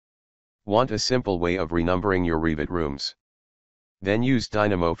Want a simple way of renumbering your Revit rooms? Then use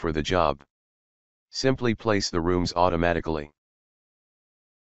Dynamo for the job. Simply place the rooms automatically.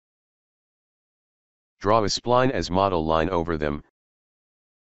 Draw a spline as model line over them.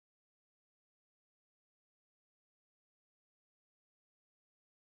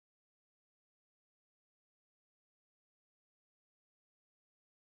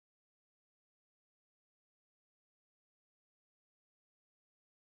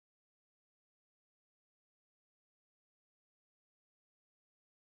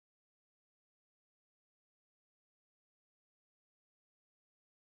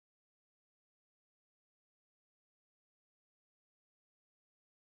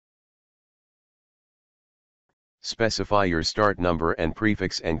 Specify your start number and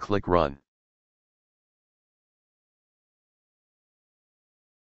prefix and click Run.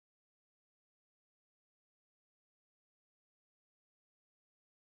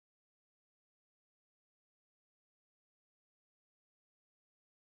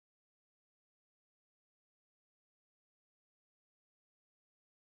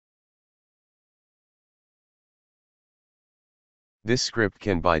 This script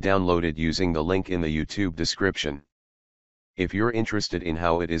can be downloaded using the link in the YouTube description. If you're interested in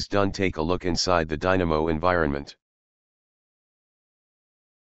how it is done, take a look inside the Dynamo environment.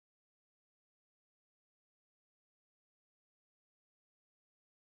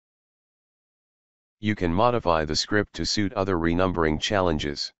 You can modify the script to suit other renumbering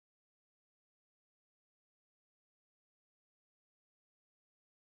challenges.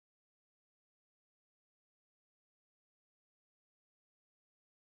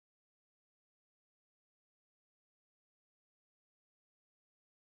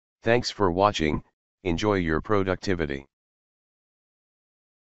 Thanks for watching. Enjoy your productivity.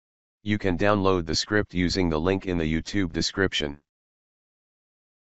 You can download the script using the link in the YouTube description.